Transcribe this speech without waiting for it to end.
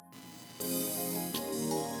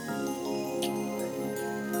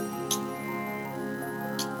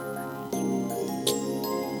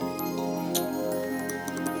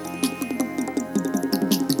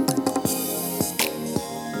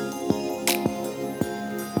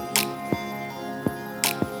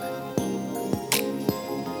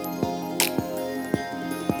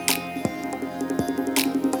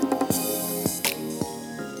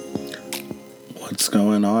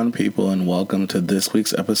going on, people, and welcome to this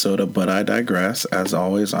week's episode of But I Digress. As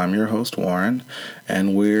always, I'm your host, Warren,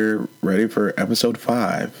 and we're ready for episode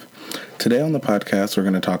 5. Today on the podcast, we're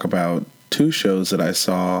going to talk about two shows that I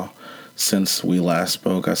saw since we last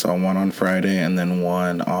spoke. I saw one on Friday and then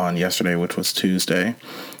one on yesterday, which was Tuesday.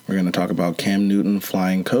 We're going to talk about Cam Newton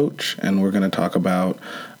Flying Coach, and we're going to talk about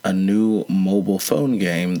a new mobile phone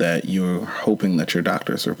game that you're hoping that your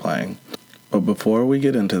doctors are playing. But before we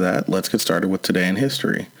get into that, let's get started with Today in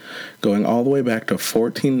History. Going all the way back to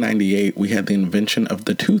 1498, we had the invention of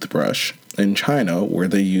the toothbrush in China, where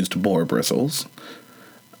they used boar bristles.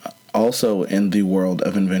 Also in the world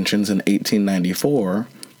of inventions, in 1894,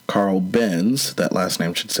 Carl Benz, that last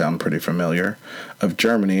name should sound pretty familiar, of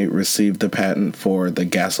Germany, received the patent for the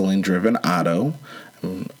gasoline-driven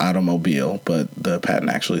automobile, but the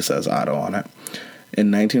patent actually says auto on it. In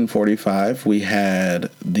 1945, we had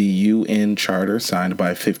the UN Charter signed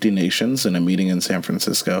by 50 nations in a meeting in San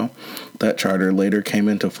Francisco. That charter later came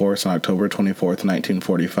into force on October 24th,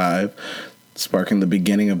 1945, sparking the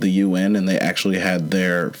beginning of the UN, and they actually had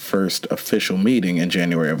their first official meeting in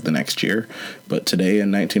January of the next year. But today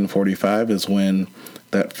in 1945 is when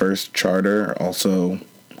that first charter, also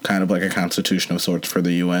kind of like a constitution of sorts for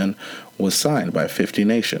the UN, was signed by 50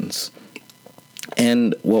 nations.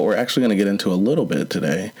 And what we're actually going to get into a little bit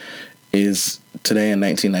today is today in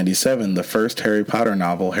 1997, the first Harry Potter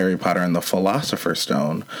novel, Harry Potter and the Philosopher's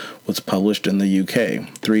Stone, was published in the UK.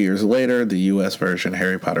 3 years later, the US version,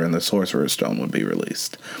 Harry Potter and the Sorcerer's Stone, would be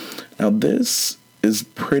released. Now, this is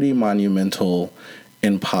pretty monumental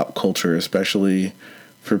in pop culture, especially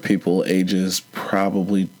for people ages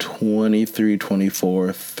probably 23,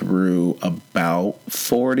 24 through about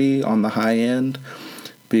 40 on the high end,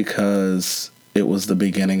 because it was the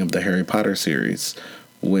beginning of the Harry Potter series,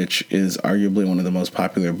 which is arguably one of the most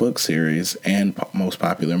popular book series and most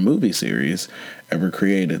popular movie series ever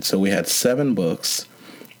created. So we had 7 books,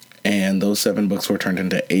 and those 7 books were turned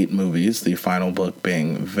into 8 movies. The final book,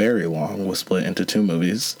 being very long, was split into 2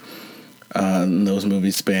 movies. Those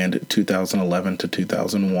movies spanned 2001 to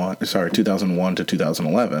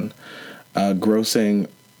 2011, grossing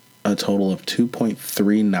a total of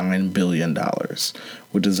 $2.39 billion,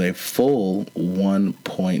 which is a full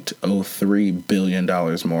 $1.03 billion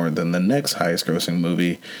more than the next highest grossing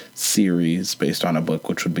movie series based on a book,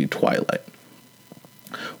 which would be Twilight.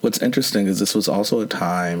 What's interesting is this was also a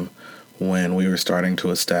time when we were starting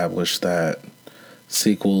to establish that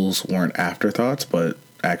sequels weren't afterthoughts, but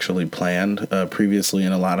actually planned. Previously,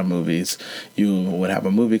 in a lot of movies, you would have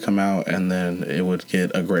a movie come out and then it would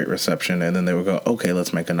get a great reception, and then they would go, okay,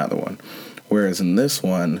 let's make another one. Whereas in this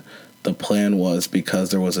one, the plan was,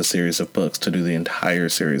 because there was a series of books, to do the entire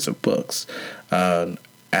series of books.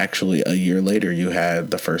 Actually, a year later, you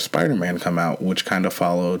had the first Spider-Man come out, which kind of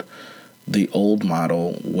followed the old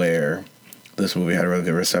model where this movie had a really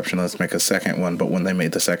good reception. Let's make a second one. But when they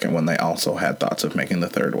made the second one, they also had thoughts of making the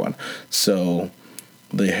third one. So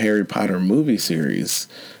the Harry Potter movie series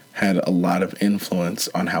had a lot of influence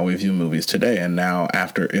on how we view movies today. And now,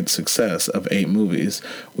 after its success of 8 movies,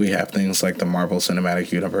 we have things like the Marvel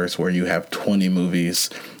Cinematic Universe, where you have 20 movies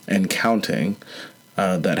and counting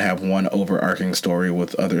that have one overarching story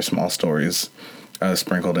with other small stories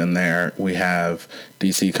sprinkled in there. We have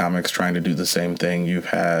DC Comics trying to do the same thing. You've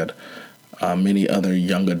had many other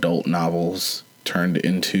young adult novels turned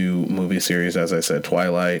into movie series, as I said,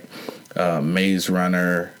 Twilight, Maze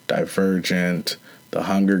Runner, Divergent, The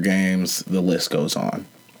Hunger Games, the list goes on.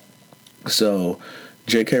 So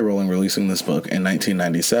J.K. Rowling releasing this book in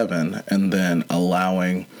 1997 and then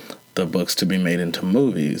allowing the books to be made into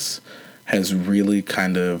movies has really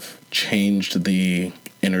kind of changed the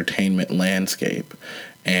entertainment landscape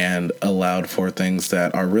and allowed for things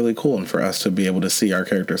that are really cool, and for us to be able to see our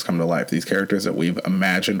characters come to life. These characters that we've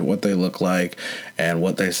imagined what they look like and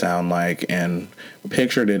what they sound like and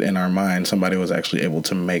pictured it in our mind, somebody was actually able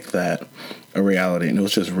to make that a reality, and it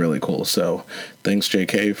was just really cool. So thanks,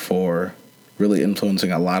 JK, for really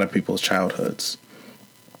influencing a lot of people's childhoods.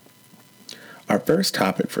 Our first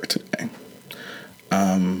topic for today,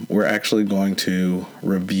 we're actually going to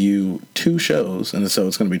review 2 shows, and so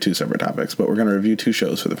it's going to be 2 separate topics, but we're going to review 2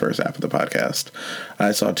 shows for the first half of the podcast.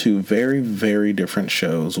 I saw 2 very, very different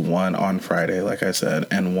shows, one on Friday, like I said,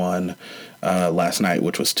 and one last night,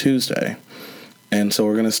 which was Tuesday. And so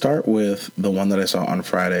we're going to start with the one that I saw on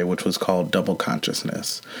Friday, which was called Double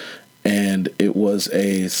Consciousness. And it was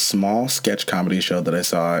a small sketch comedy show that I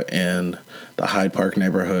saw in the Hyde Park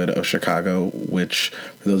neighborhood of Chicago, which,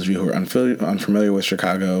 for those of you who are unfamiliar with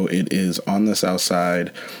Chicago, it is on the south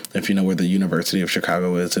side. If you know where the University of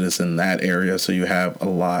Chicago is, it is in that area. So you have a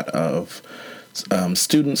lot of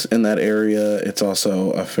students in that area. It's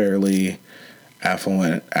also a fairly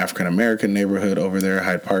affluent African American neighborhood over there.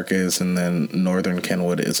 Hyde Park is, and then northern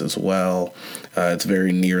Kenwood is as well. It's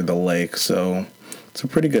very near the lake, so it's a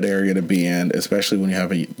pretty good area to be in, especially when you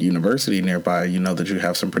have a university nearby. You know that you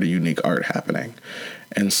have some pretty unique art happening.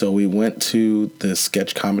 And so we went to this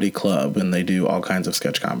sketch comedy club, and they do all kinds of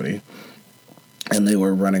sketch comedy. And they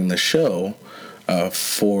were running the show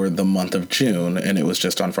for the month of June, and it was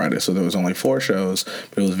just on Friday. So there was only 4 shows,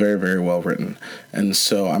 but it was very, very well written. And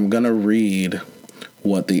so I'm going to read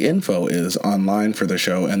what the info is online for the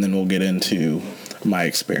show, and then we'll get into my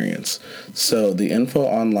experience. So the info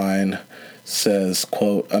online says,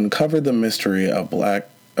 quote, "Uncover the mystery of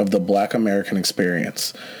the Black American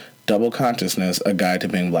experience. Double Consciousness, a guide to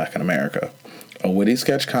being Black in America. A witty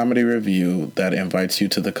sketch comedy review that invites you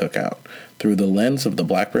to the cookout. Through the lens of the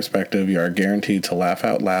Black perspective, you are guaranteed to laugh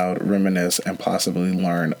out loud, reminisce, and possibly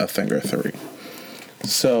learn a thing or 3.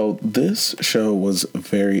 So this show was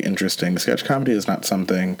very interesting. Sketch comedy is not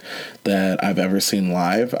something that I've ever seen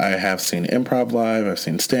live. I have seen improv live. I've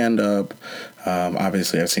seen stand-up.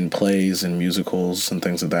 Obviously, I've seen plays and musicals and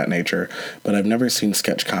things of that nature, but I've never seen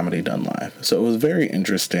sketch comedy done live. So it was very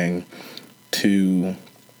interesting to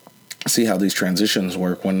see how these transitions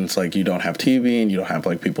work when it's like you don't have TV and you don't have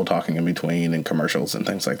like people talking in between and commercials and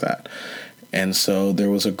things like that. And so there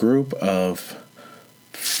was a group of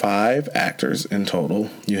 5 actors in total.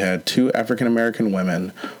 You had 2 African-American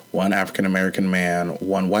women, 1 African-American man,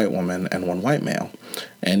 1 white woman, and 1 white male.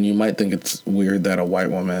 And you might think it's weird that a white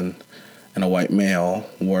woman and a white male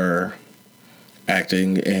were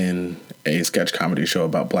acting in a sketch comedy show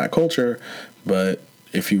about Black culture, but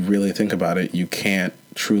if you really think about it, you can't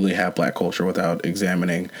truly have Black culture without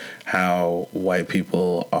examining how white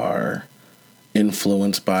people are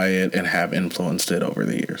influenced by it and have influenced it over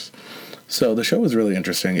the years. So the show was really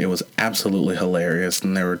interesting. It was absolutely hilarious,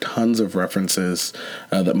 and there were tons of references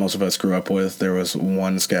that most of us grew up with. There was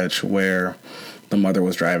one sketch where the mother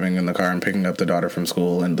was driving in the car and picking up the daughter from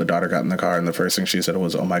school, and the daughter got in the car, and the first thing she said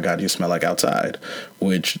was, "Oh my God, you smell like outside,"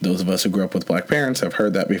 which those of us who grew up with Black parents have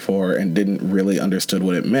heard that before and didn't really understood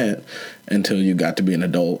what it meant until you got to be an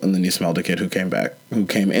adult, and then you smelled a kid who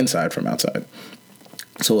came inside from outside.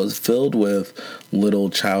 So it was filled with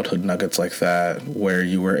little childhood nuggets like that, where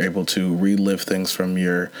you were able to relive things from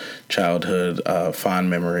your childhood,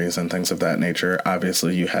 fond memories and things of that nature.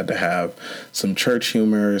 Obviously, you had to have some church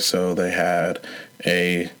humor, so they had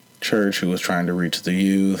a church who was trying to reach the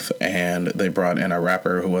youth, and they brought in a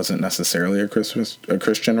rapper who wasn't necessarily a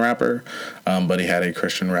Christian rapper, but he had a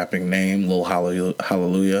Christian rapping name, Lil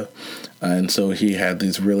Hallelujah. And so he had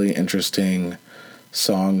these really interesting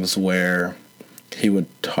songs where he would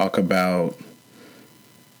talk about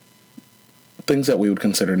things that we would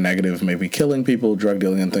consider negative, maybe killing people, drug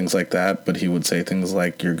dealing, and things like that. But he would say things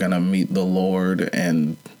like, "You're going to meet the Lord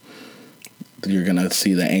and you're going to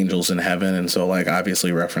see the angels in heaven." And so, like,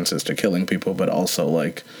 obviously references to killing people, but also,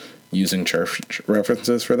 like, using church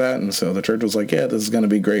references for that. And so the church was like, yeah, this is going to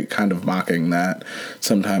be great, kind of mocking that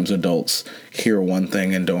sometimes adults hear one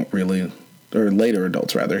thing and don't really, or later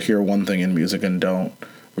adults rather, hear one thing in music and don't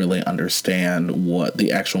really understand what the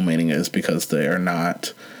actual meaning is because they are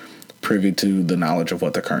not privy to the knowledge of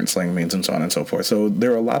what the current slang means and so on and so forth. So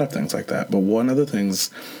there are a lot of things like that. But one of the things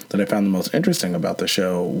that I found the most interesting about the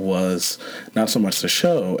show was not so much the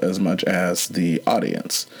show as much as the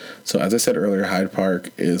audience. So as I said earlier, Hyde Park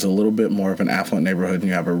is a little bit more of an affluent neighborhood, and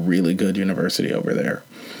you have a really good university over there.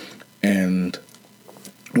 And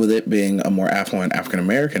with it being a more affluent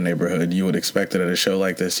African-American neighborhood, you would expect that at a show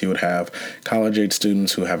like this, you would have college-age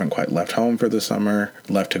students who haven't quite left to go home for the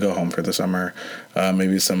summer,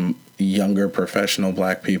 maybe some younger professional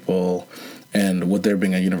Black people. And with there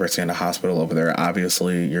being a university and a hospital over there,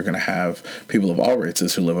 obviously you're going to have people of all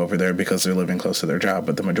races who live over there because they're living close to their job,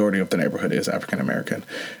 but the majority of the neighborhood is African-American.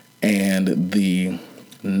 And the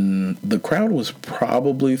crowd was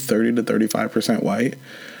probably 30 to 35% white.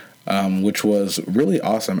 Which was really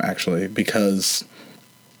awesome, actually, because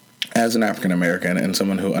as an African American and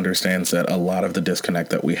someone who understands that a lot of the disconnect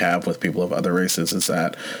that we have with people of other races is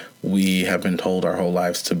that we have been told our whole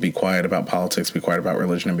lives to be quiet about politics, be quiet about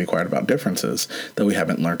religion, and be quiet about differences, that we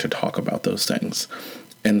haven't learned to talk about those things.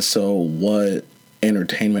 And so what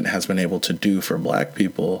entertainment has been able to do for Black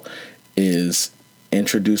people is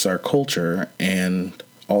introduce our culture and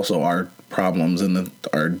also our problems and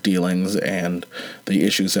our dealings and the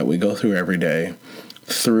issues that we go through every day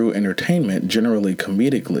through entertainment, generally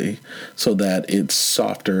comedically, so that it's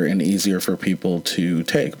softer and easier for people to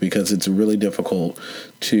take, because it's really difficult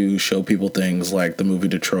to show people things like the movie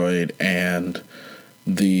Detroit and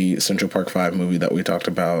the Central Park 5 movie that we talked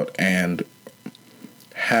about and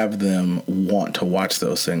have them want to watch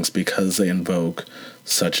those things because they invoke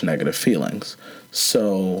such negative feelings.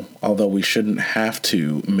 So, although we shouldn't have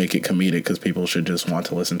to make it comedic because people should just want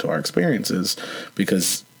to listen to our experiences,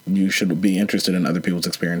 because you should be interested in other people's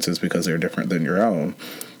experiences because they're different than your own,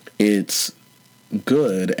 it's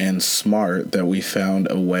good and smart that we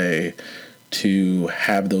found a way to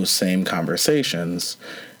have those same conversations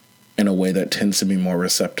in a way that tends to be more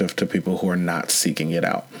receptive to people who are not seeking it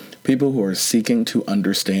out. People who are seeking to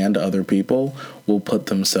understand other people will put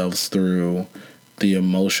themselves through the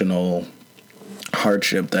emotional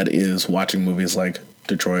hardship that is watching movies like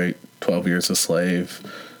Detroit, 12 Years a Slave,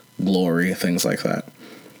 Glory, things like that.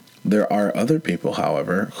 There are other people,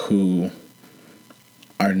 however, who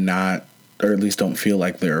are not, or at least don't feel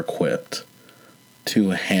like they're equipped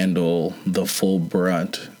to handle the full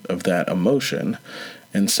brunt of that emotion.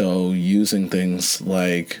 And so using things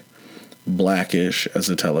like Blackish as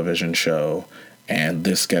a television show and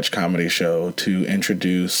this sketch comedy show to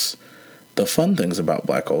introduce the fun things about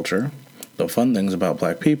Black culture, the fun things about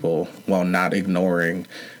Black people, while not ignoring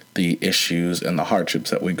the issues and the hardships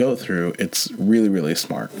that we go through, it's really, really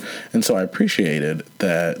smart. And so I appreciated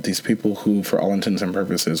that these people who, for all intents and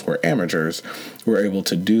purposes, were amateurs, were able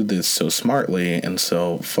to do this so smartly and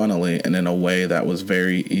so funnily and in a way that was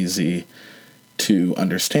very easy to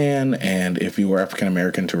understand, and if you were African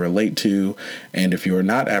American, to relate to, and if you were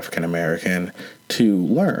not African American, to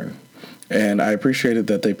learn. And I appreciated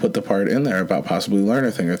that they put the part in there about possibly learn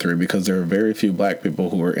a thing or three, because there are very few Black people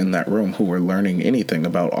who were in that room who were learning anything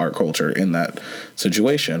about art culture in that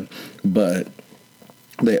situation. But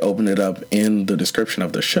they opened it up in the description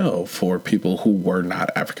of the show for people who were not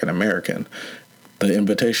African American. The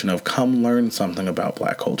invitation of come learn something about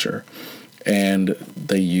Black culture. And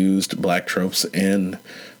they used Black tropes in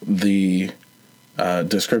the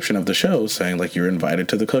description of the show, saying like you're invited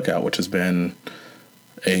to the cookout, which has been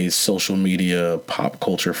a social media pop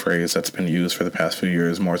culture phrase that's been used for the past few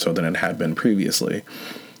years more so than it had been previously.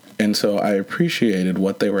 And so I appreciated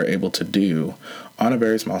what they were able to do on a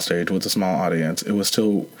very small stage with a small audience. It was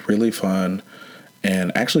still really fun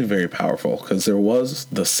and actually very powerful, because there was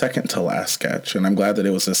the second to last sketch, and I'm glad that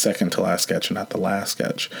it was the second to last sketch and not the last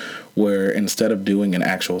sketch, where instead of doing an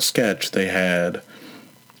actual sketch, they had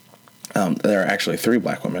there are actually 3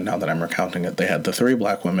 Black women now that I'm recounting it. They had the 3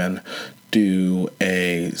 Black women do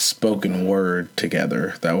a spoken word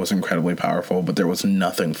together that was incredibly powerful, but there was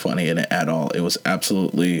nothing funny in it at all. It was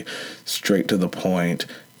absolutely straight to the point,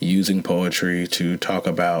 using poetry to talk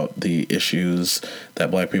about the issues that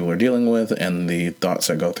Black people are dealing with and the thoughts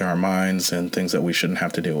that go through our minds and things that we shouldn't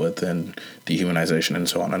have to deal with, and dehumanization and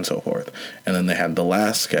so on and so forth. And then they had the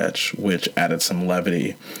last sketch, which added some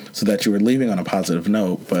levity so that you were leaving on a positive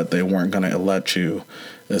note, but they weren't going to let you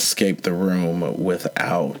escape the room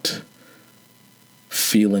without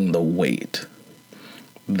feeling the weight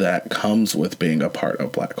that comes with being a part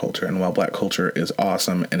of Black culture. And while Black culture is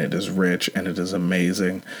awesome and it is rich and it is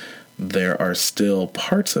amazing, there are still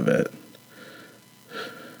parts of it,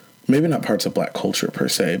 maybe not parts of Black culture per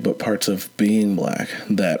se, but parts of being Black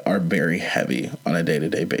that are very heavy on a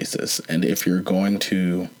day-to-day basis. And if you're going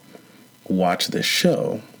to watch this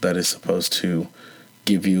show that is supposed to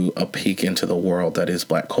give you a peek into the world that is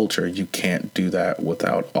Black culture, you can't do that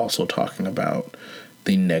without also talking about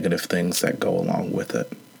the negative things that go along with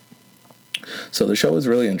it. So the show is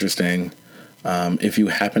really interesting. If you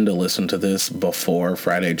happen to listen to this before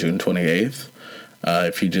Friday, June 28th,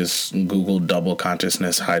 if you just Google Double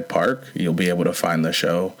Consciousness Hyde Park, you'll be able to find the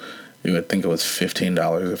show. You would think it was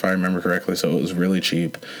 $15 if I remember correctly, so it was really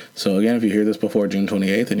cheap. So again, if you hear this before June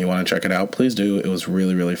 28th and you want to check it out, please do. It was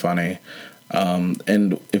really, really funny.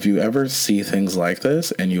 And if you ever see things like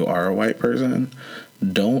this and you are a white person,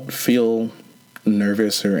 don't feel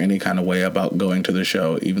nervous or any kind of way about going to the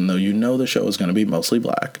show, even though you know the show is going to be mostly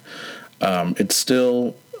Black. It's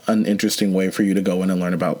still an interesting way for you to go in and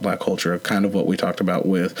learn about Black culture, kind of what we talked about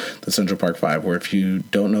with the Central Park Five, where if you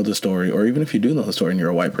don't know the story, or even if you do know the story and you're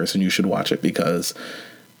a white person, you should watch it, because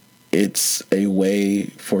it's a way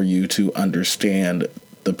for you to understand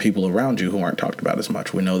the people around you who aren't talked about as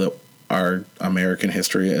much. We know that our American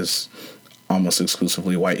history is almost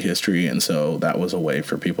exclusively white history, and so that was a way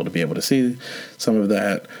for people to be able to see some of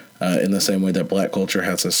that, in the same way that Black culture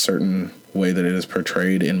has a certain way that it is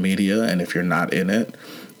portrayed in media, and if you're not in it,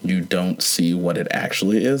 you don't see what it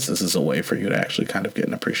actually is. This is a way for you to actually kind of get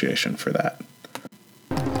an appreciation for that.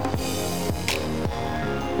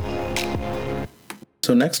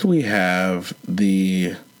 So next we have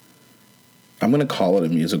I'm going to call it a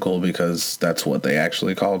musical because that's what they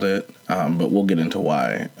actually called it, but we'll get into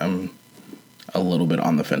why I'm a little bit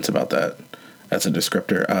on the fence about that as a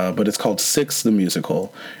descriptor, but it's called Six the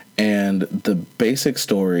Musical. And the basic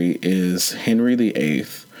story is Henry VIII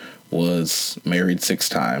was married 6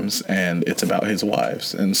 times, and it's about his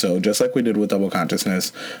wives. And so just like we did with Double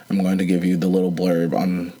Consciousness, I'm going to give you the little blurb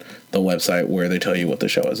on the website where they tell you what the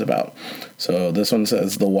show is about. So this one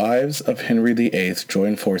says, the wives of Henry VIII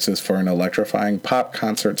join forces for an electrifying pop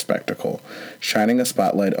concert spectacle, shining a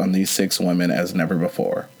spotlight on these 6 women as never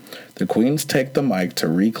before. The queens take the mic to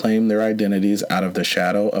reclaim their identities out of the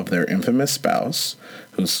shadow of their infamous spouse,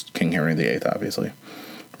 who's King Henry VIII, obviously,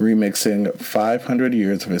 remixing 500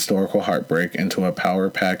 years of historical heartbreak into a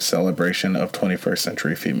power-packed celebration of 21st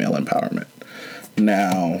century female empowerment.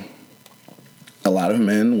 Now, a lot of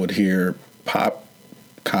men would hear pop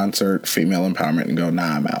concert female empowerment and go,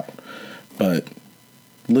 nah, I'm out. But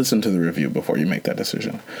listen to the review before you make that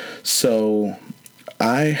decision. So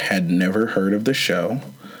I had never heard of the show,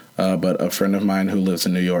 but a friend of mine who lives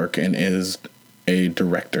in New York and is a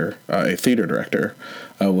director, a theater director,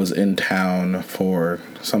 was in town for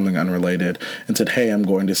something unrelated and said, hey, I'm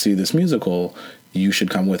going to see this musical. You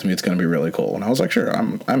should come with me. It's going to be really cool. And I was like, sure,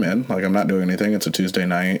 I'm in. Like, I'm not doing anything. It's a Tuesday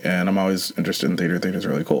night, and I'm always interested in theater. Theater's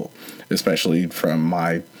really cool, especially from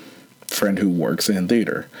my friend who works in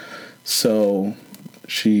theater. So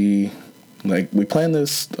we planned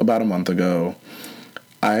this about a month ago.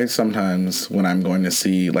 I sometimes, when I'm going to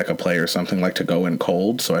see like a play or something, like to go in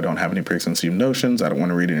cold, so I don't have any preconceived notions. I don't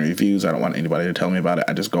want to read any reviews. I don't want anybody to tell me about it.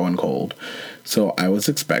 I just go in cold. So I was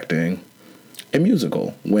expecting a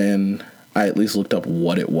musical when I at least looked up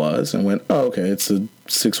what it was and went, oh, okay, it's the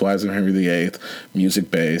 6 Wives of Henry VIII,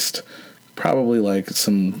 music-based, probably like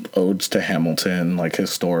some odes to Hamilton, like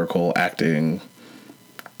historical acting.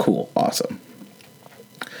 Cool, awesome.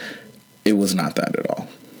 It was not that at all.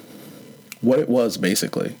 What it was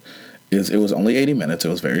basically is it was only 80 minutes. It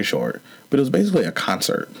was very short, but it was basically a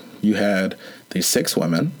concert. You had these 6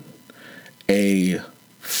 women, a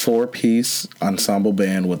 4-piece ensemble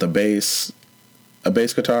band with a bass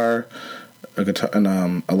guitar,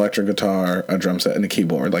 an electric guitar, a drum set, and a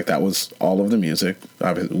keyboard. Like, that was all of the music.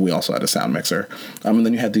 We also had a sound mixer. And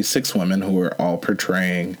then you had these 6 women who were all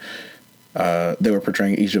portraying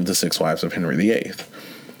each of the 6 wives of Henry VIII.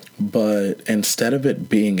 But instead of it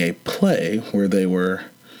being a play where they were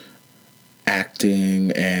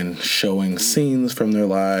acting and showing scenes from their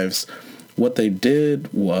lives, what they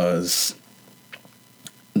did was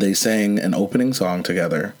they sang an opening song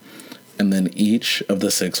together, and then each of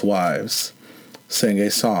the 6 wives sang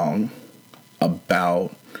a song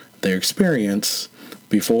about their experience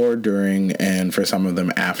before, during, and for some of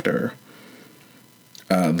them after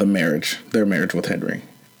their marriage with Henry.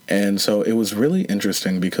 And so it was really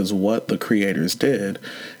interesting because what the creators did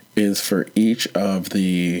is for each of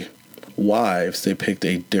the wives, they picked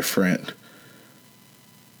a different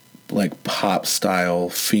like pop style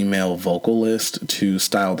female vocalist to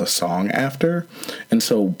style the song after. And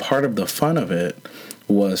so part of the fun of it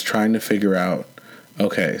was trying to figure out,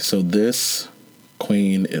 okay, so this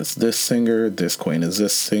queen is this singer, this queen is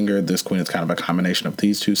this singer, this queen is kind of a combination of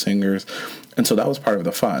these 2 singers. And so that was part of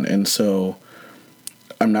the fun. And so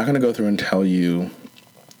I'm not going to go through and tell you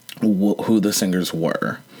who the singers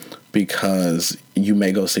were, because you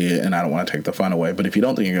may go see it and I don't want to take the fun away. But if you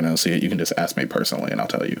don't think you're going to see it, you can just ask me personally and I'll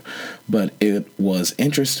tell you. But it was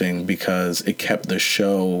interesting because it kept the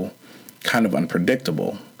show kind of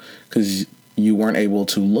unpredictable, because you weren't able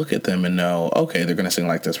to look at them and know, okay, they're going to sing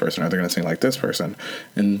like this person or they're going to sing like this person.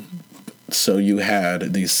 And so you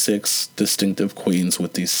had these 6 distinctive queens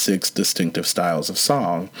with these 6 distinctive styles of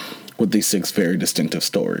song, with these 6 very distinctive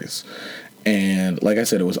stories. And like I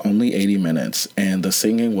said, it was only 80 minutes, and the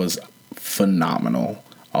singing was phenomenal.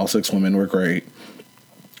 All 6 women were great.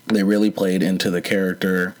 They really played into the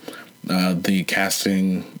character. The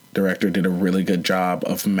casting director did a really good job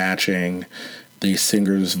of matching the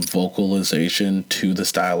singer's vocalization to the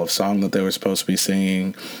style of song that they were supposed to be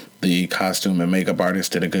singing. The costume and makeup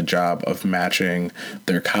artist did a good job of matching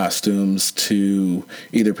their costumes to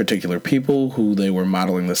either particular people who they were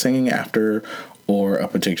modeling the singing after, or a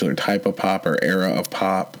particular type of pop or era of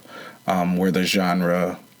pop, where the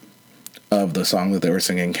genre of the song that they were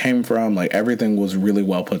singing came from. Like, everything was really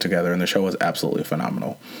well put together, and the show was absolutely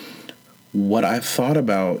phenomenal. What I thought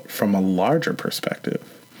about from a larger perspective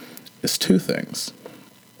is 2 things.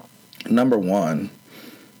 Number one,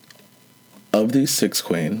 of these 6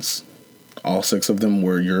 queens, all 6 of them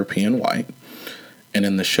were European white. And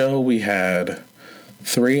in the show, we had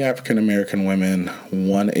 3 African-American women,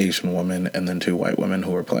 1 Asian woman, and then 2 white women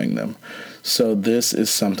who were playing them. So this is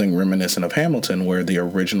something reminiscent of Hamilton, where the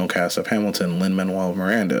original cast of Hamilton, Lin-Manuel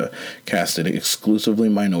Miranda, casted exclusively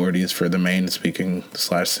minorities for the main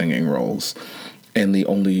speaking/singing roles. And the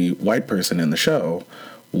only white person in the show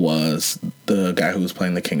was the guy who was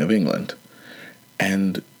playing the King of England.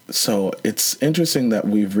 And so it's interesting that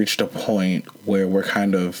we've reached a point where we're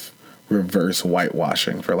kind of reverse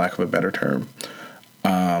whitewashing, for lack of a better term.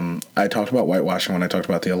 I talked about whitewashing when I talked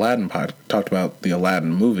about the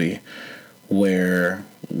Aladdin movie, where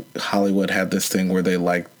Hollywood had this thing where they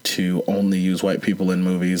liked to only use white people in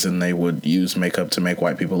movies, and they would use makeup to make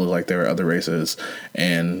white people look like they were other races.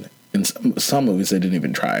 And in some movies, they didn't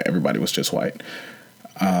even try. Everybody was just white.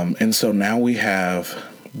 And so now we have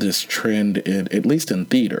this trend, at least in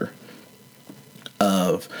theater,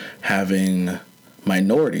 of having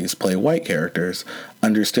minorities play white characters,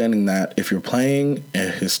 understanding that if you're playing a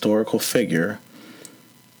historical figure,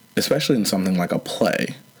 especially in something like a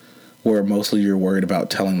play, where mostly you're worried about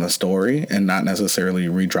telling the story and not necessarily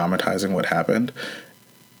re-dramatizing what happened,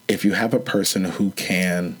 if you have a person who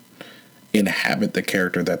can inhabit the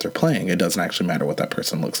character that they're playing, it doesn't actually matter what that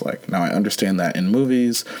person looks like. Now, I understand that in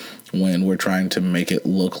movies, when we're trying to make it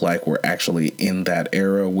look like we're actually in that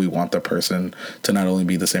era, we want the person to not only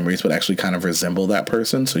be the same race, but actually kind of resemble that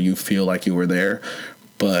person, so you feel like you were there.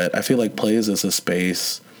 But I feel like plays is a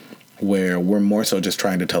space where we're more so just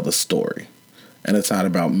trying to tell the story. And it's not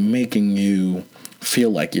about making you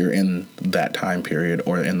feel like you're in that time period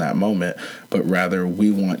or in that moment, but rather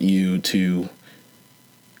we want you to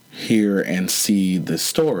hear and see the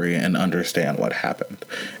story and understand what happened.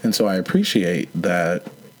 And so I appreciate that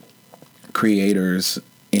creators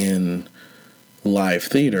in live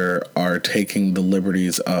theater are taking the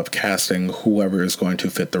liberties of casting whoever is going to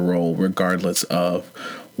fit the role, regardless of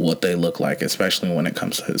what they look like, especially when it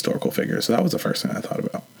comes to historical figures. So that was the first thing I thought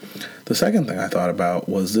about. The second thing I thought about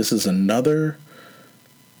was this is another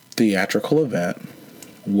theatrical event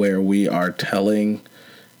where we are telling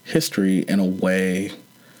history in a way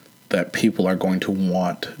that people are going to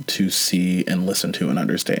want to see and listen to and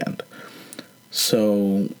understand.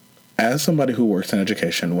 So as somebody who works in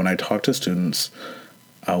education, when I talk to students,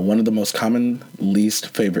 one of the most common least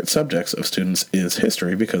favorite subjects of students is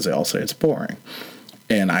history, because they all say it's boring.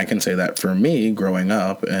 And I can say that for me, growing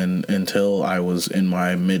up and until I was in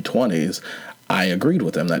my mid-20s, I agreed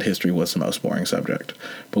with them that history was the most boring subject.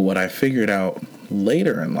 But what I figured out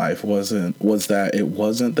later in life was that it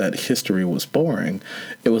wasn't that history was boring,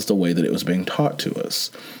 it was the way that it was being taught to us.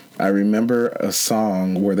 I remember a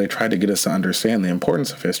song where they tried to get us to understand the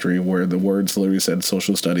importance of history, where the words literally said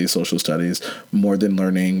social studies, more than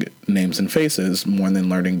learning names and faces, more than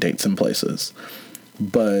learning dates and places.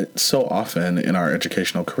 But so often in our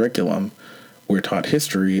educational curriculum, we're taught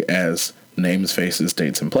history as names, faces,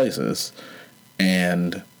 dates, and places.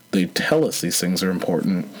 And they tell us these things are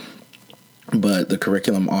important, but the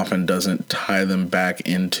curriculum often doesn't tie them back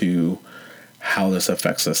into how this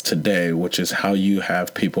affects us today, which is how you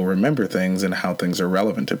have people remember things and how things are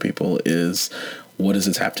relevant to people is, what does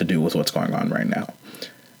this have to do with what's going on right now?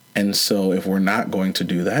 And so if we're not going to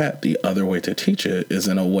do that, the other way to teach it is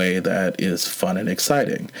in a way that is fun and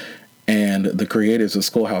exciting. And the creators of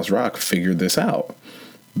Schoolhouse Rock figured this out.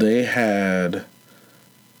 They had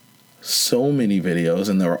so many videos,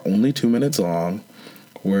 and they were only 2 minutes long,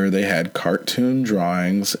 where they had cartoon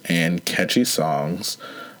drawings and catchy songs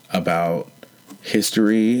about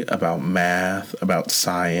history, about math, about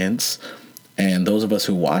science. And those of us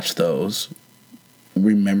who watch those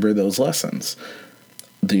remember those lessons.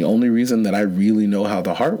 The only reason that I really know how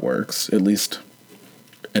the heart works, at least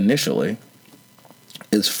initially,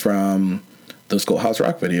 is from the Schoolhouse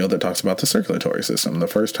Rock video that talks about the circulatory system. The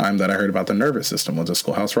first time that I heard about the nervous system was a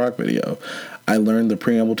Schoolhouse Rock video. I learned the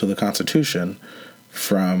preamble to the Constitution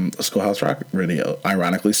from a Schoolhouse Rock video.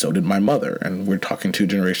 Ironically, so did my mother, and we're talking 2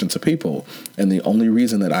 generations of people. And the only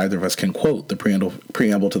reason that either of us can quote the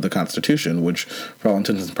preamble to the Constitution, which for all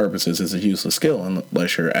intents and purposes is a useless skill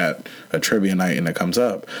unless you're at a trivia night and it comes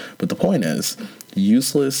up. But the point is,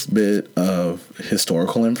 useless bit of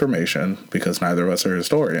historical information, because neither of us are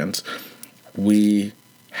historians, we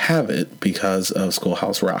have it because of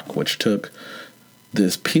Schoolhouse Rock, which took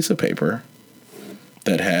this piece of paper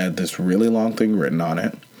that had this really long thing written on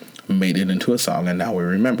it, made it into a song, and now we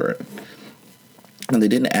remember it. And they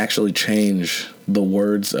didn't actually change the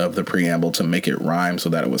words of the preamble to make it rhyme so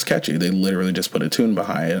that it was catchy. They literally just put a tune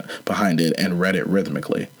behind it and read it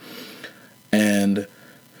rhythmically. And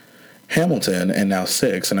Hamilton, and now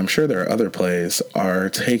Six, and I'm sure there are other plays, are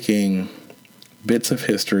taking bits of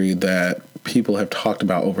history that people have talked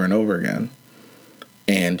about over and over again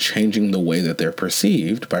and changing the way that they're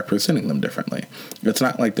perceived by presenting them differently. It's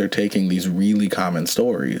not like they're taking these really common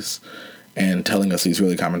stories and telling us these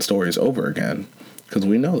really common stories over again. because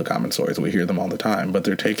we know the common stories, we hear them all the time, but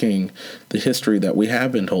they're taking the history that we have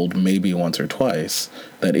been told maybe once or twice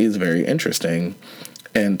that is very interesting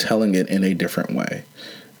and telling it in a different way.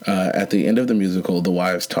 At the end of the musical, the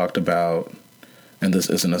wives talked about, and this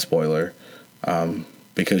isn't a spoiler,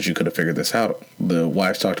 because you could have figured this out, the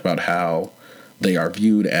wives talked about how they are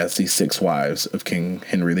viewed as the 6 wives of King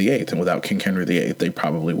Henry VIII, and without King Henry VIII, they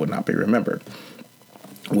probably would not be remembered.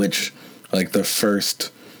 Which, like, the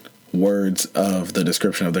first words of the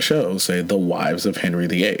description of the show say the wives of Henry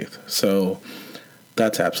VIII. So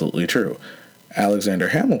that's absolutely true. Alexander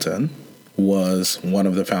Hamilton was one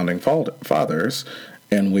of the founding fathers,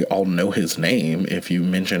 and we all know his name if you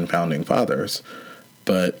mention founding fathers,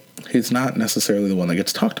 but he's not necessarily the one that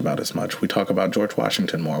gets talked about as much. We talk about George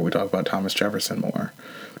Washington more. We talk about Thomas Jefferson more.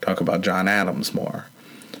 We talk about John Adams more.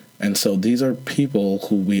 And so these are people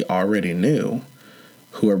who we already knew,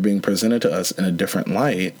 who are being presented to us in a different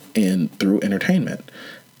light through entertainment.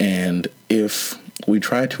 And if we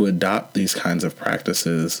try to adopt these kinds of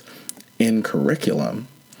practices in curriculum,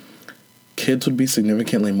 kids would be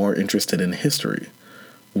significantly more interested in history,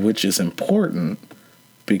 which is important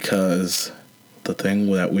because the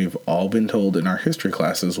thing that we've all been told in our history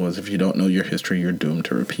classes was if you don't know your history, you're doomed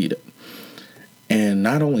to repeat it. And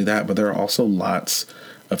not only that, but there are also lots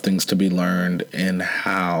of things to be learned in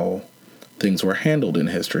how things were handled in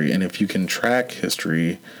history. And if you can track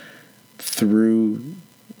history through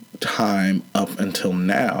time up until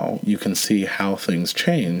now, you can see how things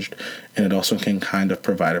changed. And it also can kind of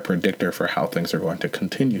provide a predictor for how things are going to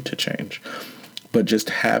continue to change. But just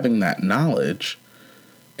having that knowledge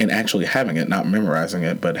and actually having it, not memorizing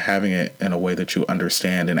it, but having it in a way that you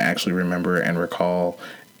understand and actually remember and recall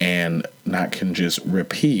and not can just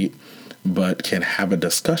repeat, but can have a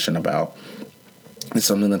discussion about, is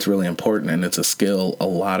something that's really important. And it's a skill a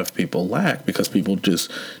lot of people lack because people just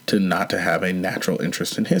tend not to have a natural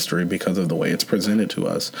interest in history because of the way it's presented to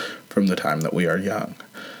us from the time that we are young.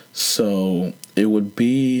 So it would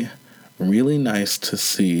be really nice to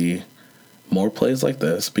see more plays like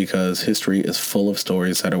this because history is full of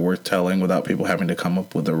stories that are worth telling without people having to come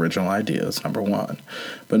up with original ideas, number one.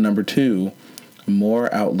 But number two,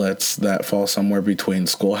 more outlets that fall somewhere between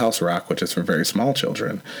Schoolhouse Rock, which is for very small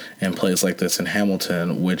children, and plays like this in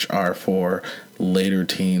Hamilton, which are for later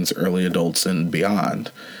teens, early adults, and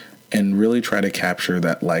beyond, and really try to capture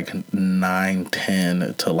that like 9,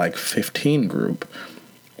 10 to like 15 group,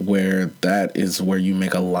 where that is where you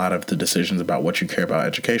make a lot of the decisions about what you care about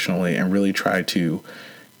educationally, and really try to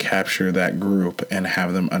capture that group and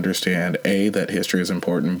have them understand A, that history is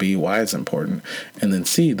important, B, why it's important, and then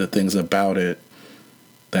C, the things about it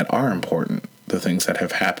that are important, the things that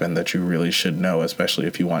have happened that you really should know, especially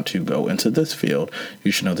if you want to go into this field.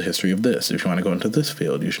 You should know the history of this. If you want to go into this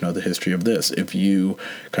field, you should know the history of this. If you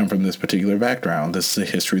come from this particular background, this is a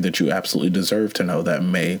history that you absolutely deserve to know that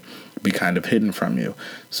may be kind of hidden from you.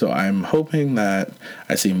 So I'm hoping that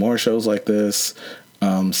I see more shows like this.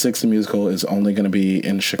 Six the Musical is only going to be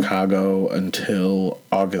in Chicago until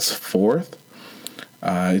August 4th.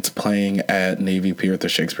 It's playing at Navy Pier at the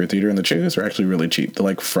Shakespeare Theater, and the tickets are actually really cheap. The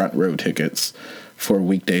like front row tickets for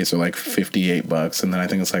weekdays are like $58, and then I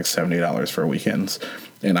think it's like $70 for weekends.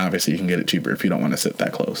 And obviously you can get it cheaper if you don't want to sit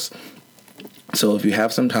that close. So if you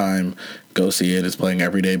have some time, go see it. It's playing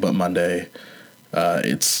every day but Monday.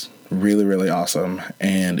 It's really, really awesome.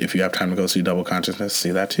 And if you have time to go see Double Consciousness, see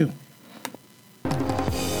that too.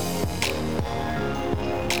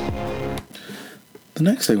 The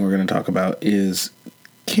next thing we're going to talk about is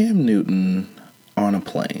Cam Newton on a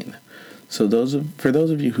plane. So for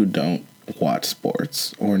those of you who don't watch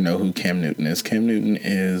sports or know who Cam Newton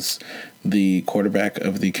is the quarterback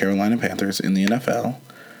of the Carolina Panthers in the NFL.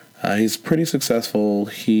 He's pretty successful.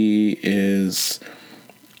 He is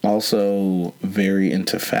also very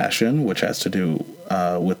into fashion, which has to do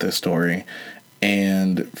with this story.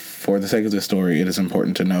 And for the sake of this story, it is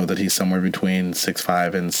important to know that he's somewhere between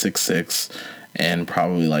 6'5" and 6'6", and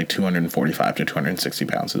probably like 245 to 260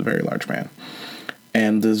 pounds. Is a very large man.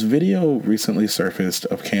 And this video recently surfaced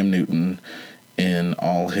of Cam Newton in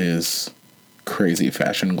all his crazy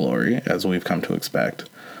fashion glory, as we've come to expect,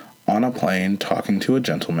 on a plane talking to a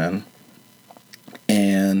gentleman.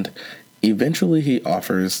 And eventually he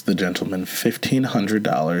offers the gentleman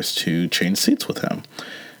 $1,500 to change seats with him.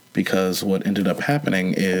 Because what ended up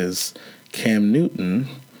happening is Cam Newton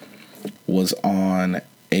was on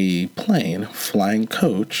a plane flying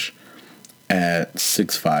coach at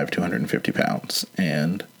 6'5", 250 pounds,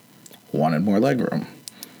 and wanted more legroom.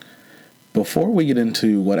 Before we get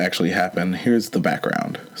into what actually happened, here's the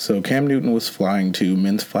background. So Cam Newton was flying to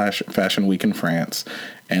Men's Fashion Week in France,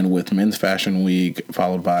 and with Men's Fashion Week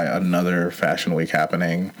followed by another Fashion Week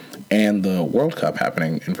happening and the World Cup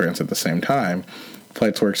happening in France at the same time,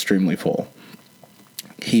 flights were extremely full.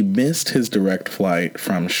 He missed his direct flight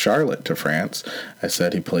from Charlotte to France. I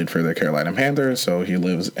said he played for the Carolina Panthers, so he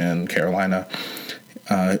lives in Carolina.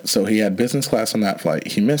 So he had business class on that flight.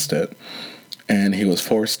 He missed it, and he was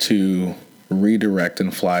forced to redirect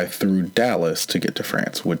and fly through Dallas to get to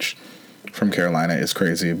France, which from Carolina is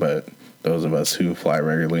crazy, but those of us who fly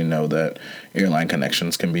regularly know that airline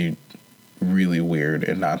connections can be really weird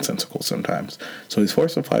and nonsensical sometimes. So he's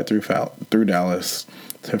forced to fly through Dallas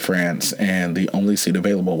to France, and the only seat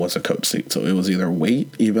available was a coach seat. So it was either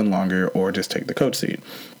wait even longer or just take the coach seat.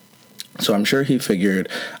 So I'm sure he figured,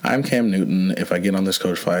 I'm Cam Newton. If I get on this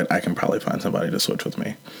coach flight, I can probably find somebody to switch with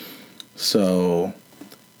me. So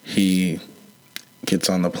he gets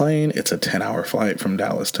on the plane. It's a 10-hour flight from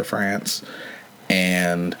Dallas to France,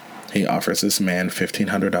 and he offers this man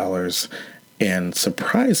 $1,500, and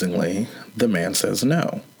surprisingly, the man says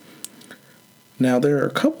no. Now, there are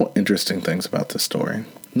a couple interesting things about this story.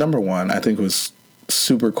 Number one, I think it was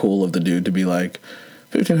super cool of the dude to be like,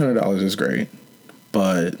 $1,500 is great,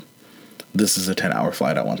 but this is a 10-hour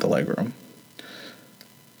flight. I want the legroom.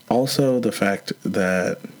 Also, the fact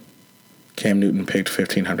that Cam Newton picked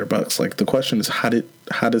 $1,500. Like, the question is, how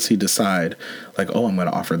does he decide, like, oh, I'm going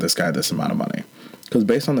to offer this guy this amount of money? Because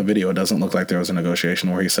based on the video, it doesn't look like there was a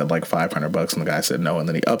negotiation where he said like $500 and the guy said no, and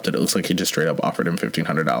then he upped it. It looks like he just straight up offered him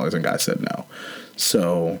 $1,500 and guy said no.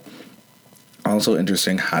 So also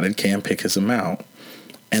interesting, how did Cam pick his amount?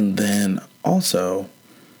 And then also,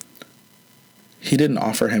 he didn't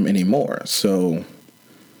offer him any more. So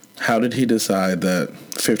how did he decide that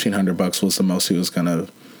 $1,500 was the most he was going to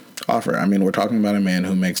offer? I mean, we're talking about a man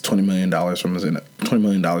who makes $20 million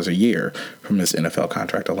a year from his NFL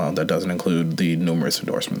contract alone. That doesn't include the numerous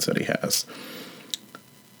endorsements that he has.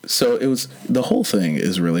 So the whole thing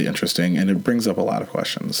is really interesting, and it brings up a lot of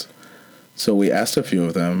questions. So we asked a few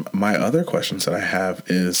of them. My other questions that I have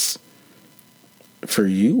is for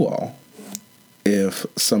you all. If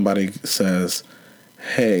somebody says,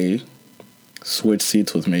 hey, switch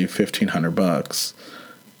seats with me, $1,500,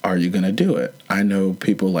 are you going to do it? I know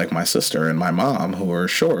people like my sister and my mom who are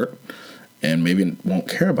short and maybe won't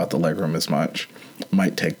care about the legroom as much,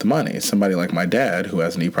 might take the money. Somebody like my dad, who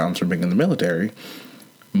has knee problems from being in the military,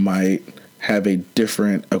 might have a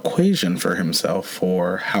different equation for himself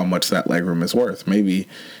for how much that legroom is worth. Maybe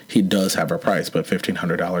he does have a price, but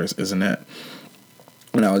 $1,500 isn't it.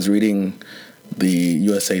 When I was reading the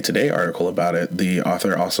USA Today article about it, the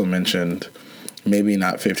author also mentioned maybe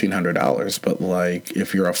not $1,500, but like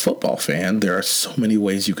if you're a football fan, there are so many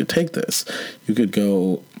ways you could take this. You could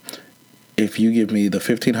go, if you give me the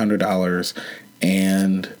 $1,500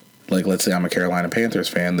 and like, let's say I'm a Carolina Panthers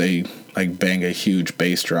fan, they like bang a huge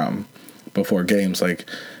bass drum before games. Like,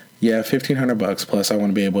 yeah, $1,500 plus I want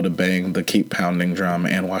to be able to bang the keep pounding drum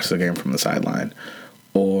and watch the game from the sideline.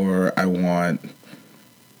 Or I want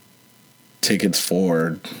tickets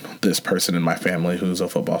for this person in my family who's a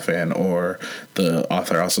football fan. Or the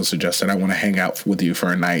author also suggested I want to hang out with you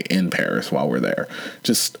for a night in Paris while we're there.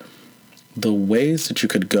 Just the ways that you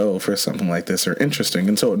could go for something like this are interesting.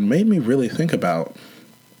 And so it made me really think about,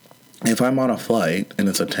 if I'm on a flight and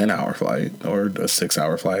it's a 10-hour flight or a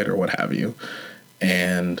 6-hour flight or what have you,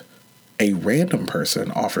 and a random person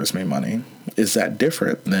offers me money, is that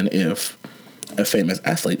different than if a famous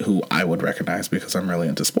athlete who I would recognize because I'm really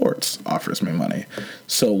into sports offers me money?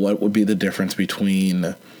 So what would be the difference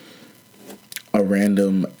between a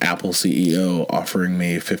random Apple CEO offering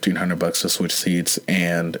me $1,500 to switch seats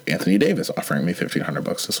and Anthony Davis offering me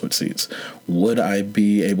 $1,500 to switch seats? Would I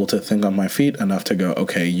be able to think on my feet enough to go,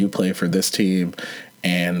 okay, you play for this team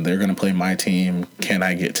and they're going to play my team. Can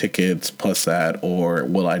I get tickets plus that, or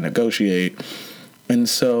will I negotiate? And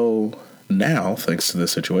so now, thanks to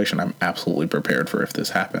this situation, I'm absolutely prepared for if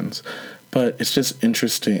this happens. But it's just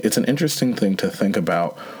interesting. It's an interesting thing to think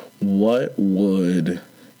about. What would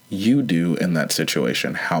you do in that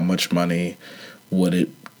situation? How much money would it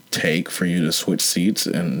take for you to switch seats?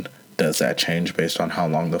 And does that change based on how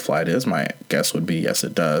long the flight is? My guess would be yes,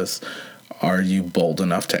 it does. Are you bold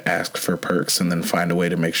enough to ask for perks and then find a way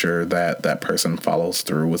to make sure that that person follows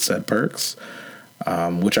through with said perks?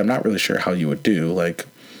 Which I'm not really sure how you would do. Like,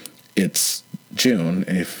 it's June.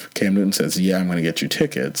 If Cam Newton says, yeah, I'm going to get you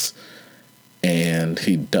tickets, and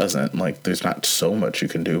he doesn't, like, there's not so much you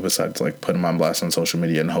can do besides, like, put him on blast on social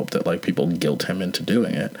media and hope that, like, people guilt him into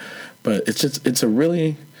doing it. But it's a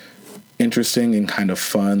really interesting and kind of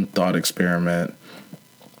fun thought experiment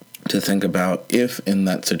to think about, if in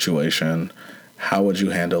that situation, how would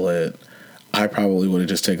you handle it? I probably would have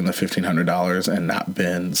just taken the $1,500 and not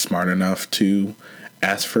been smart enough to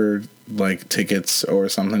ask for like tickets or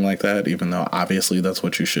something like that, even though obviously that's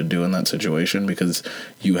what you should do in that situation, because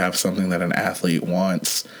you have something that an athlete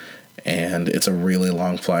wants and it's a really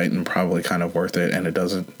long flight and probably kind of worth it, and it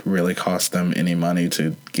doesn't really cost them any money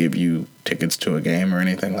to give you tickets to a game or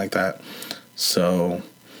anything like that. So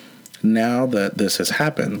now that this has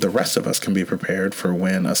happened, the rest of us can be prepared for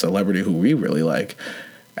when a celebrity who we really like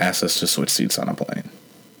asks us to switch seats on a plane.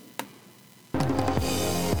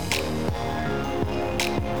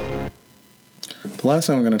 The last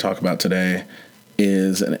thing I'm going to talk about today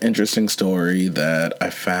is an interesting story that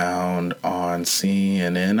I found on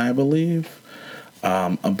CNN, I believe,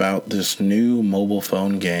 about this new mobile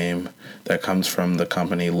phone game that comes from the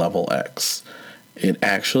company Level X. It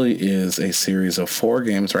actually is a series of 4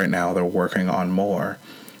 games right now. They're working on more,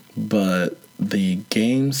 but the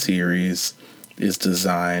game series is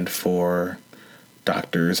designed for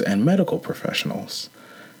doctors and medical professionals.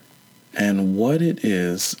 And what it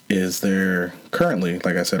is there currently,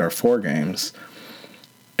 like I said, are 4 games,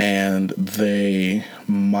 and they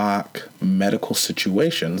mock medical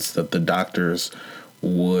situations that the doctors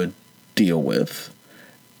would deal with.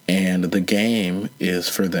 And the game is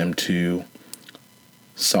for them to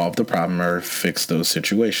solve the problem or fix those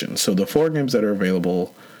situations. So the 4 games that are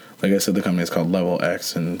available, like I said, the company is called Level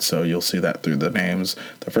X, and so you'll see that through the names.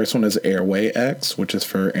 The first one is Airway X, which is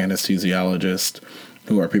for anesthesiologists,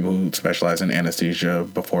 who are people who specialize in anesthesia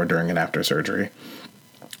before, during, and after surgery.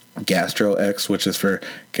 Gastro X, which is for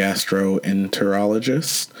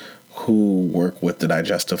gastroenterologists who work with the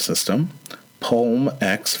digestive system. Pulm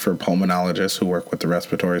X for pulmonologists who work with the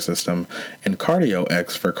respiratory system. And Cardio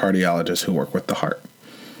X for cardiologists who work with the heart.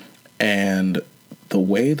 And the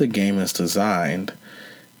way the game is designed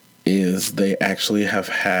is they actually have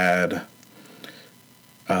had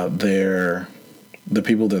the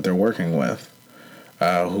people that they're working with,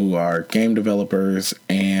 who are game developers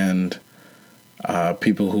and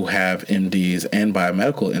people who have MDs and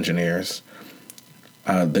biomedical engineers.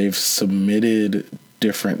 They've submitted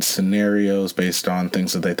different scenarios based on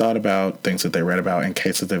things that they thought about, things that they read about, and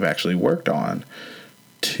cases they've actually worked on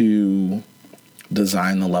to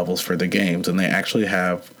design the levels for the games. And they actually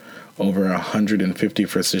have over 150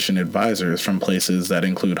 physician advisors from places that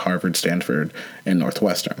include Harvard, Stanford, and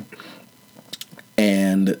Northwestern.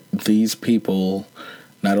 And these people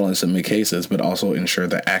not only submit cases, but also ensure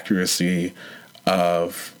the accuracy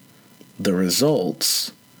of the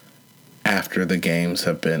results after the games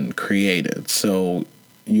have been created. So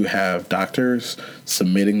you have doctors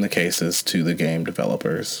submitting the cases to the game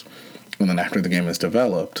developers. And then after the game is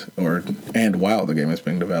developed, and while the game is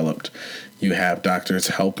being developed, you have doctors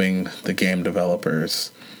helping the game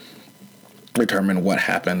developers determine what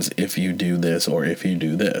happens if you do this or if you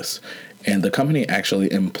do this. And the company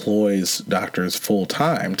actually employs doctors full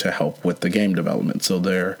time to help with the game development. So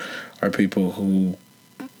there are people who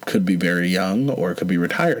could be very young or could be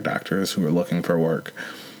retired doctors who are looking for work,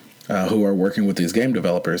 who are working with these game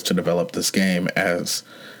developers to develop this game as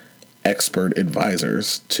expert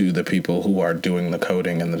advisors to the people who are doing the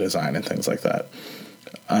coding and the design and things like that.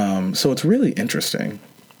 So it's really interesting.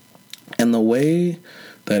 And the way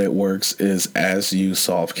that it works is, as you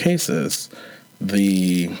solve cases,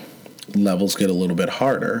 the levels get a little bit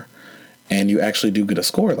harder, and you actually do get a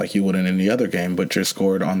score like you would in any other game, but you're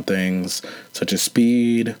scored on things such as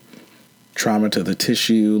speed, trauma to the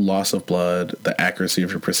tissue, loss of blood, the accuracy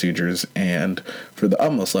of your procedures, and for the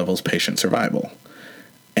utmost levels, patient survival.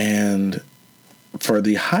 And for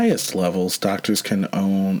the highest levels, doctors can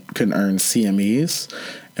earn CMEs.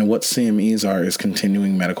 And what CMEs are is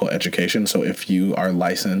continuing medical education. So if you are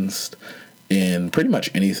licensed in pretty much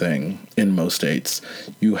anything in most states,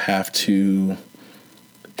 you have to,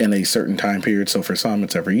 in a certain time period, so for some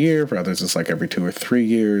it's every year, for others it's like every 2 or 3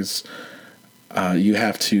 years, you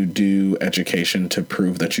have to do education to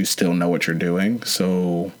prove that you still know what you're doing.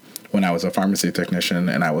 So when I was a pharmacy technician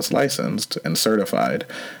and I was licensed and certified,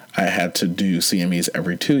 I had to do CMEs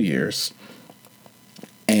every 2 years.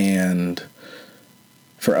 And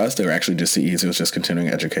for us, they were actually just CEs. It was just continuing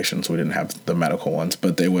education, so we didn't have the medical ones.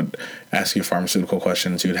 But they would ask you pharmaceutical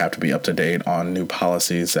questions. You'd have to be up to date on new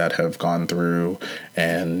policies that have gone through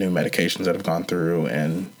and new medications that have gone through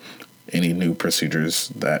and any new procedures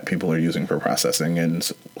that people are using for processing and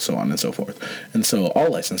so on and so forth. And so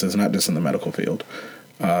all licenses, not just in the medical field.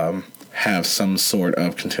 have some sort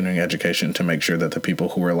of continuing education to make sure that the people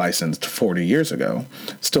who were licensed 40 years ago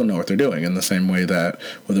still know what they're doing, in the same way that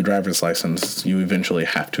with a driver's license, you eventually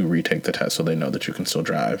have to retake the test so they know that you can still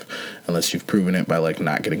drive, unless you've proven it by like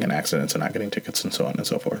not getting in accidents and not getting tickets and so on and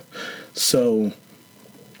so forth. So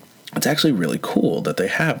it's actually really cool that they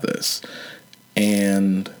have this.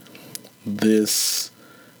 And this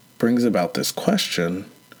brings about this question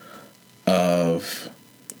of,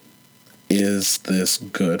 is this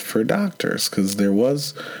good for doctors? Because there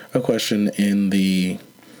was a question in the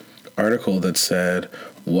article that said,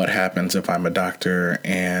 what happens if I'm a doctor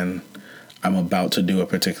and I'm about to do a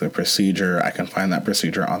particular procedure? I can find that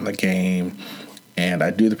procedure on the game, and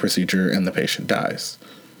I do the procedure and the patient dies.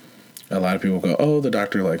 A lot of people go, oh, the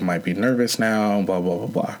doctor like might be nervous now, blah, blah, blah,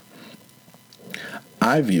 blah.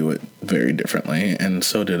 I view it very differently, and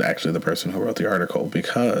so did actually the person who wrote the article,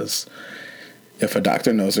 because if a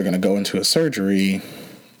doctor knows they're going to go into a surgery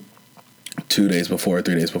 2 days before,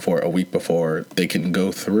 3 days before, a week before, they can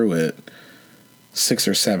go through it 6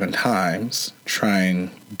 or 7 times trying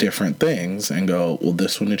different things and go, well,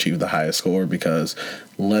 this one achieved the highest score because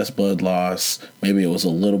less blood loss, maybe it was a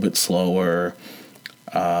little bit slower,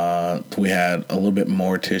 we had a little bit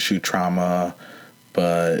more tissue trauma,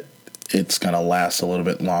 but it's going to last a little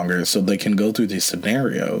bit longer. So they can go through these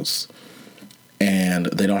scenarios and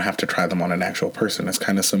they don't have to try them on an actual person. It's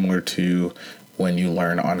kind of similar to when you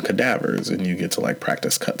learn on cadavers and you get to like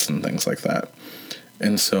practice cuts and things like that.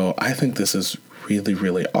 And so I think this is really,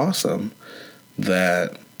 really awesome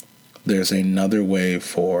that there's another way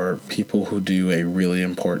for people who do a really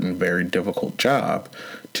important, very difficult job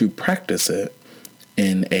to practice it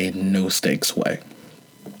in a no stakes way.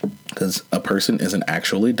 Because a person isn't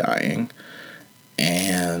actually dying,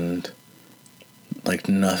 and like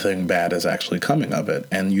nothing bad is actually coming of it.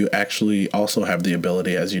 And you actually also have the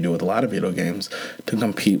ability, as you do with a lot of video games, to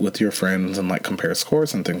compete with your friends and like compare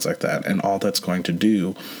scores and things like that. And all that's going to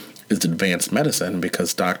do is advance medicine,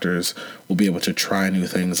 because doctors will be able to try new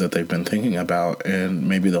things that they've been thinking about, and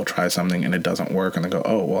maybe they'll try something and it doesn't work, and they go,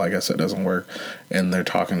 oh, well, I guess it doesn't work. And they're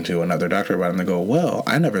talking to another doctor about it, and they go, well,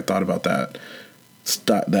 I never thought about that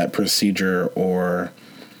procedure or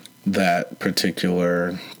that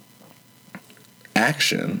particular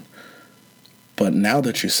action. But now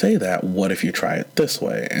that you say that, what if you try it this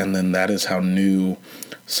way? And then that is how new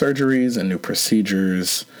surgeries and new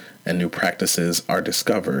procedures and new practices are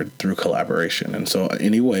discovered, through collaboration. And so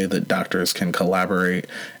any way that doctors can collaborate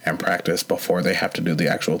and practice before they have to do the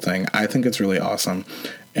actual thing, I think it's really awesome.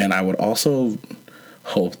 And I would also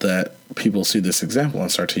hope that people see this example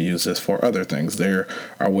and start to use this for other things. There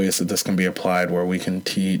are ways that this can be applied where we can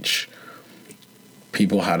teach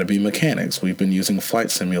people how to be mechanics. We've been using flight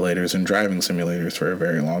simulators and driving simulators for a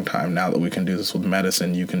very long time. Now that we can do this with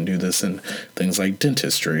medicine, you can do this in things like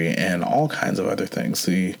dentistry and all kinds of other things.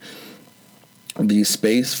 The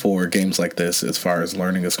space for games like this, as far as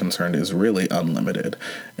learning is concerned, is really unlimited.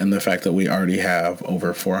 And the fact that we already have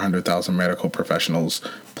over 400,000 medical professionals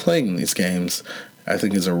playing these games, I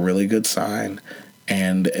think is a really good sign.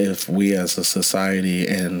 And if we as a society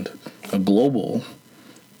and a global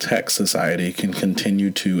tech society can continue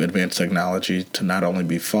to advance technology to not only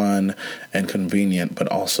be fun and convenient, but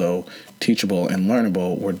also teachable and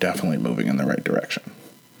learnable, we're definitely moving in the right direction.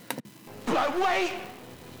 But wait,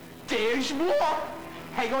 there's more.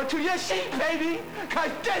 Hang on to your seat, baby, because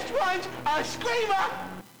this one's a screamer.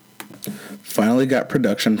 Finally got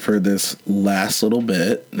production for this last little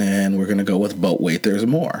bit, and we're going to go with But Wait, There's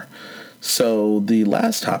More. So the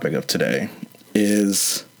last topic of today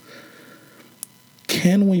is,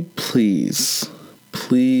 can we please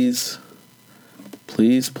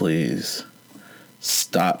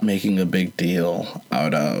stop making a big deal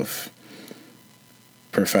out of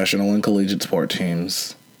professional and collegiate sport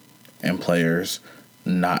teams and players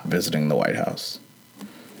not visiting the White House?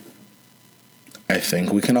 I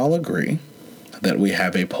think we can all agree that we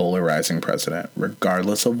have a polarizing president.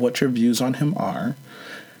 Regardless of what your views on him are,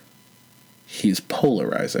 he's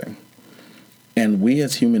polarizing. And we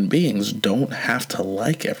as human beings don't have to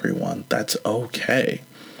like everyone. That's okay.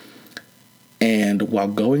 And while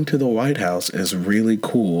going to the White House is really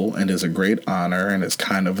cool and is a great honor and is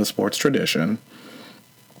kind of a sports tradition,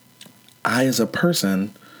 I as a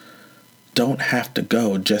person don't have to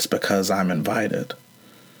go just because I'm invited.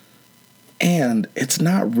 And it's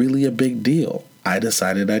not really a big deal. I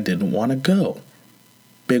decided I didn't want to go.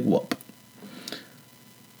 Big whoop.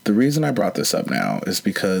 The reason I brought this up now is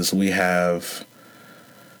because we have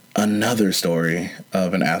another story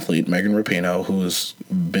of an athlete, Megan Rapinoe, who's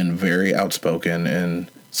been very outspoken in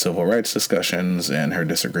civil rights discussions and her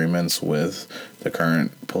disagreements with the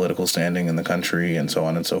current political standing in the country and so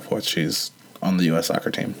on and so forth. She's on the U.S.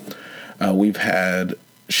 soccer team.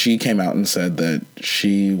 She came out and said that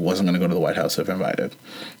she wasn't going to go to the White House if invited.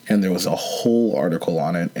 And there was a whole article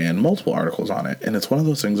on it and multiple articles on it. And it's one of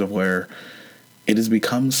those things of where it has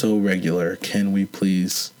become so regular. Can we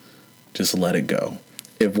please just let it go?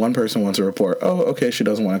 If one person wants to report, oh, okay, she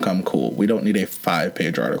doesn't want to come, cool. We don't need a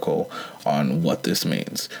 5-page article on what this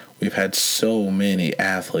means. We've had so many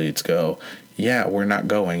athletes go, yeah, we're not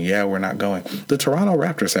going. Yeah, we're not going. The Toronto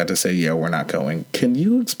Raptors had to say, yeah, we're not going. Can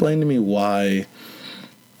you explain to me why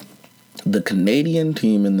the Canadian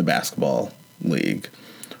team in the basketball league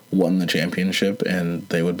won the championship and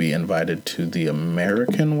they would be invited to the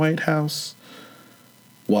American White House?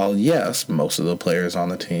 While, yes, most of the players on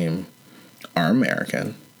the team are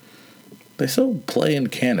American, they still play in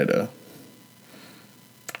Canada.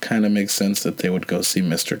 Kind of makes sense that they would go see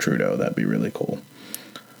Mr. Trudeau. That'd be really cool.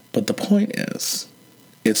 But the point is,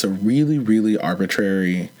 it's a really, really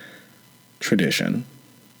arbitrary tradition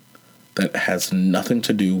that has nothing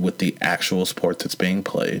to do with the actual sport that's being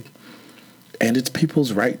played. And it's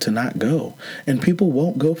people's right to not go. And people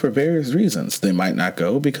won't go for various reasons. They might not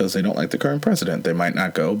go because they don't like the current president. They might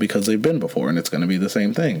not go because they've been before and it's going to be the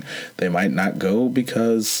same thing. They might not go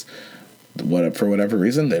because, for whatever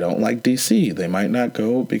reason, they don't like D.C. They might not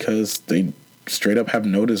go because they straight up have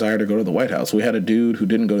no desire to go to the White House. We had a dude who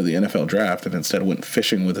didn't go to the NFL draft and instead went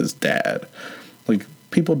fishing with his dad. Like,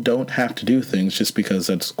 people don't have to do things just because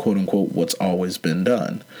that's, quote unquote, what's always been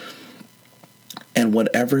done. And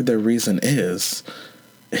whatever their reason is,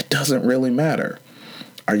 it doesn't really matter.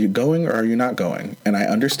 Are you going or are you not going? And I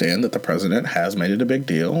understand that the president has made it a big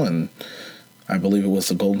deal, and I believe it was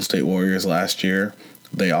the Golden State Warriors last year.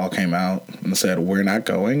 They all came out and said, we're not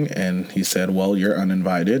going. And he said, well, you're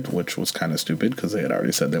uninvited, which was kind of stupid because they had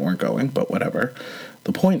already said they weren't going, but whatever.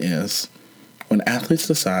 The point is, when athletes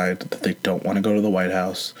decide that they don't want to go to the White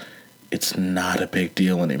House, it's not a big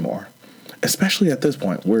deal anymore. Especially at this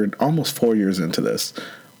point, we're almost 4 years into this.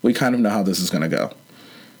 We kind of know how this is going to go.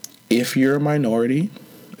 If you're a minority,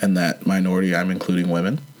 and that minority I'm including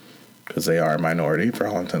women, because they are a minority for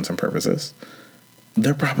all intents and purposes,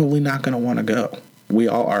 they're probably not going to want to go. We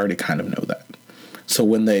all already kind of know that. So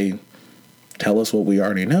when they tell us what we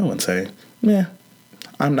already know and say,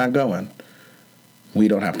 I'm not going, we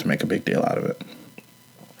don't have to make a big deal out of it.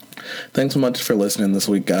 Thanks so much for listening this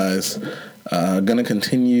week, guys. Going to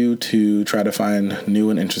continue to try to find new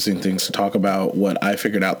and interesting things to talk about. What I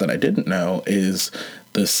figured out that I didn't know is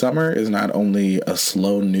the summer is not only a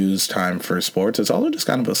slow news time for sports, it's also just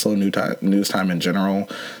kind of a slow news time in general.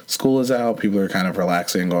 School is out, people are kind of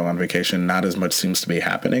relaxing, going on vacation. Not as much seems to be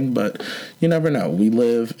happening, but you never know. We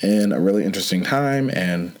live in a really interesting time,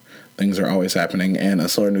 and things are always happening, and a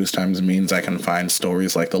slower news times means I can find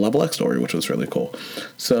stories like the Level X story, which was really cool.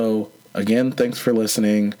 So again, thanks for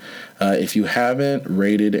listening. If you haven't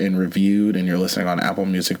rated and reviewed and you're listening on Apple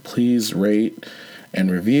Music, please rate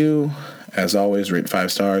and review. As always, rate 5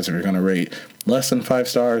 stars. If you're going to rate less than 5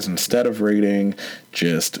 stars, instead of rating,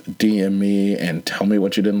 just DM me and tell me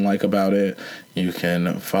what you didn't like about it. You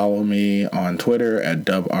can follow me on Twitter at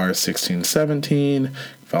dubr1617.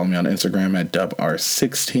 Follow me on Instagram at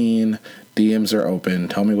dubr16. DMs are open.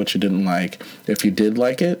 Tell me what you didn't like. If you did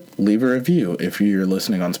like it, leave a review. If you're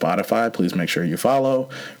listening on Spotify, please make sure you follow.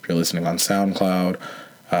 If you're listening on SoundCloud,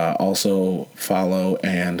 also follow,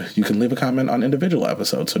 and you can leave a comment on individual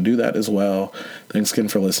episodes. So do that as well. Thanks again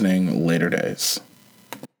for listening. Later days.